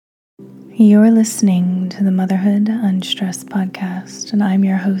You're listening to the Motherhood Unstressed podcast, and I'm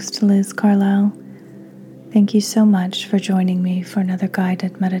your host, Liz Carlisle. Thank you so much for joining me for another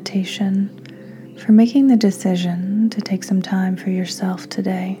guided meditation, for making the decision to take some time for yourself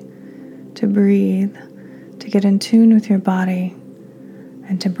today, to breathe, to get in tune with your body,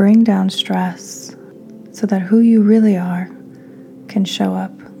 and to bring down stress so that who you really are can show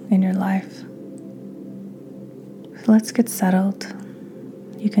up in your life. So let's get settled.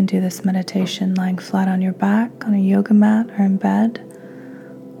 You can do this meditation lying flat on your back, on a yoga mat, or in bed,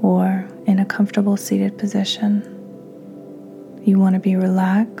 or in a comfortable seated position. You want to be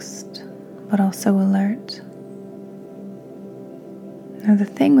relaxed, but also alert. Now, the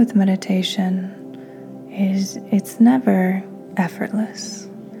thing with meditation is it's never effortless.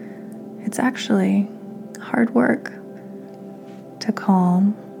 It's actually hard work to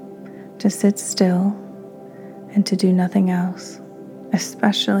calm, to sit still, and to do nothing else.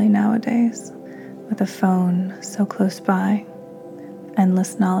 Especially nowadays, with a phone so close by,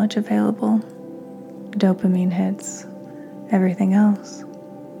 endless knowledge available, dopamine hits, everything else.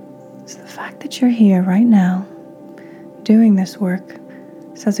 So the fact that you're here right now, doing this work,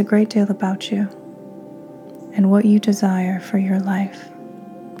 says a great deal about you and what you desire for your life,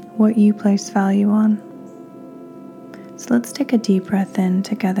 what you place value on. So let's take a deep breath in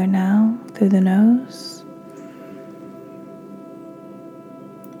together now through the nose.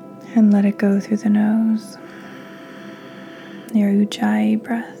 And let it go through the nose. Your Ujjayi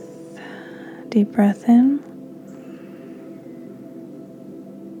breath. Deep breath in.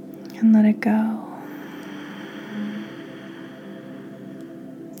 And let it go.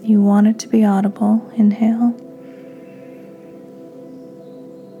 You want it to be audible. Inhale.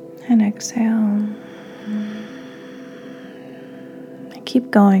 And exhale.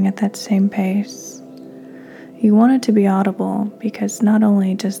 Keep going at that same pace. You want it to be audible because not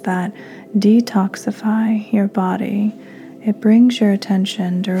only does that detoxify your body, it brings your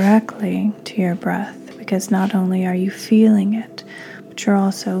attention directly to your breath because not only are you feeling it, but you're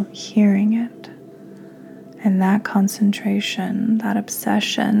also hearing it. And that concentration, that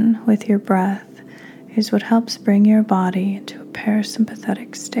obsession with your breath is what helps bring your body into a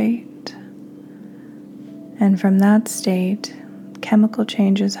parasympathetic state. And from that state, chemical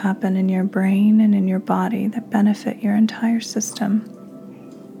changes happen in your brain and in your body that benefit your entire system.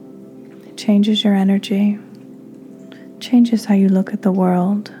 It changes your energy, changes how you look at the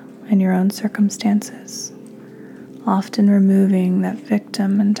world and your own circumstances, often removing that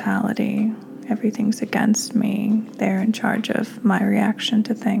victim mentality. Everything's against me. They're in charge of my reaction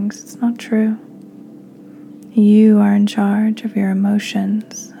to things. It's not true. You are in charge of your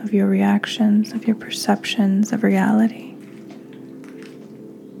emotions, of your reactions, of your perceptions of reality.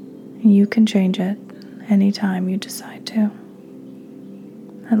 You can change it anytime you decide to.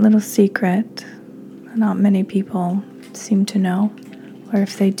 That little secret that not many people seem to know, or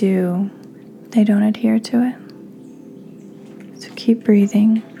if they do, they don't adhere to it. So keep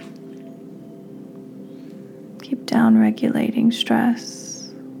breathing. Keep down-regulating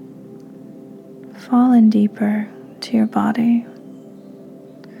stress. Fall in deeper to your body.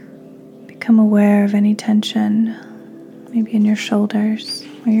 Become aware of any tension, maybe in your shoulders,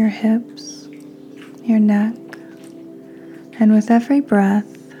 or your hips, your neck. And with every breath,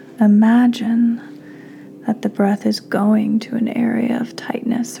 imagine that the breath is going to an area of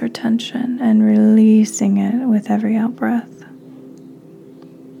tightness or tension and releasing it with every out-breath.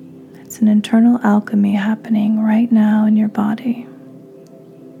 It's an internal alchemy happening right now in your body.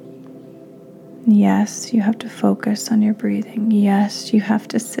 Yes, you have to focus on your breathing. Yes, you have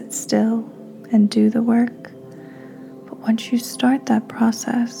to sit still and do the work. Once you start that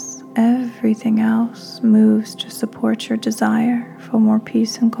process, everything else moves to support your desire for more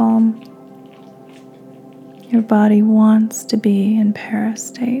peace and calm. Your body wants to be in para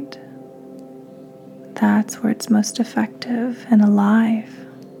state. That's where it's most effective and alive.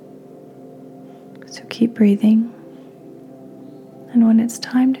 So keep breathing. And when it's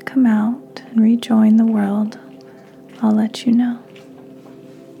time to come out and rejoin the world, I'll let you know.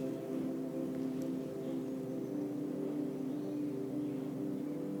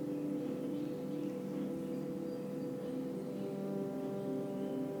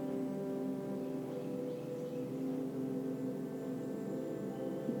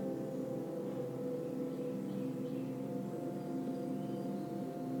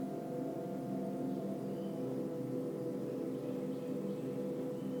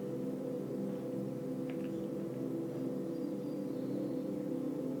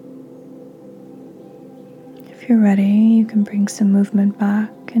 If you're ready, you can bring some movement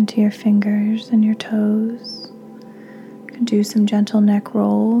back into your fingers and your toes. You can do some gentle neck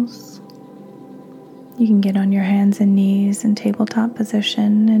rolls. You can get on your hands and knees in tabletop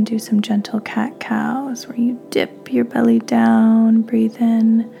position and do some gentle cat-cows where you dip your belly down, breathe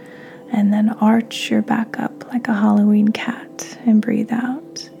in, and then arch your back up like a Halloween cat and breathe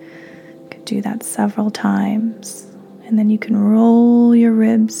out. You could do that several times. And then you can roll your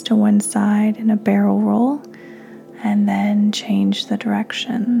ribs to one side in a barrel roll and then change the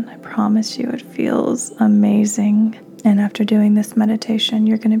direction. I promise you it feels amazing. And after doing this meditation,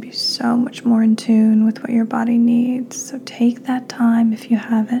 you're going to be so much more in tune with what your body needs. So take that time, if you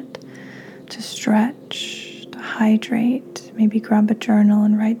have it, to stretch, to hydrate, maybe grab a journal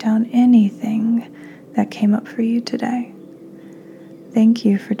and write down anything that came up for you today. Thank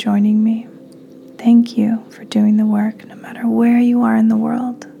you for joining me. Thank you for doing the work, no matter where you are in the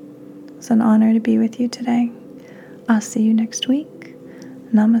world. It's an honor to be with you today. I'll see you next week.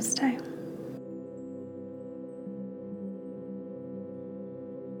 Namaste.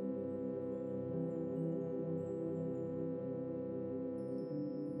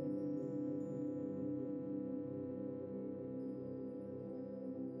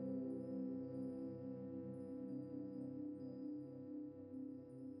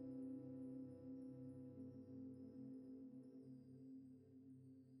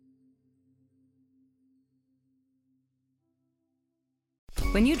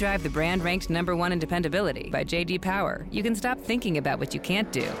 When you drive the brand ranked #1 in dependability by J.D. Power, you can stop thinking about what you can't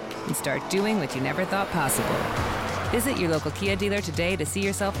do and start doing what you never thought possible. Visit your local Kia dealer today to see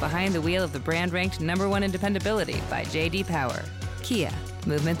yourself behind the wheel of the brand ranked #1 in dependability by J.D. Power. Kia,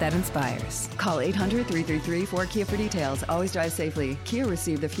 movement that inspires. Call 800-333-4KIA for details. Always drive safely. Kia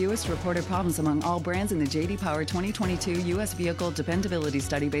received the fewest reported problems among all brands in the J.D. Power 2022 U.S. Vehicle Dependability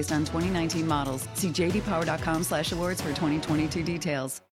Study based on 2019 models. See jdpower.com/awards for 2022 details.